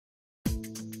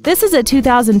This is a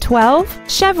 2012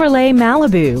 Chevrolet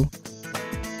Malibu.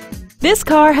 This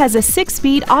car has a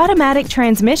 6-speed automatic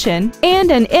transmission and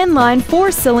an inline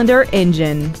 4-cylinder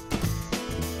engine.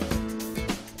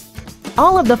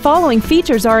 All of the following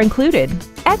features are included: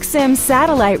 XM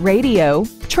satellite radio,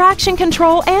 traction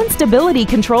control and stability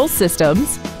control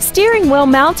systems, steering wheel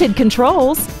mounted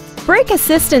controls, brake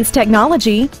assistance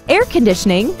technology, air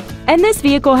conditioning, and this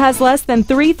vehicle has less than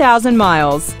 3,000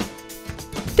 miles.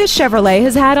 This Chevrolet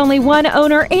has had only one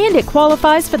owner and it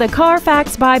qualifies for the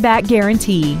Carfax buyback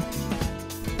guarantee.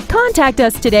 Contact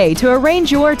us today to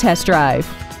arrange your test drive.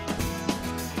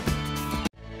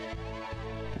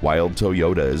 Wilde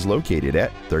Toyota is located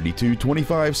at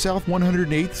 3225 South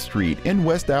 108th Street in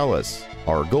West Allis.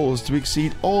 Our goal is to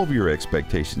exceed all of your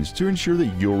expectations to ensure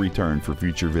that you'll return for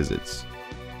future visits.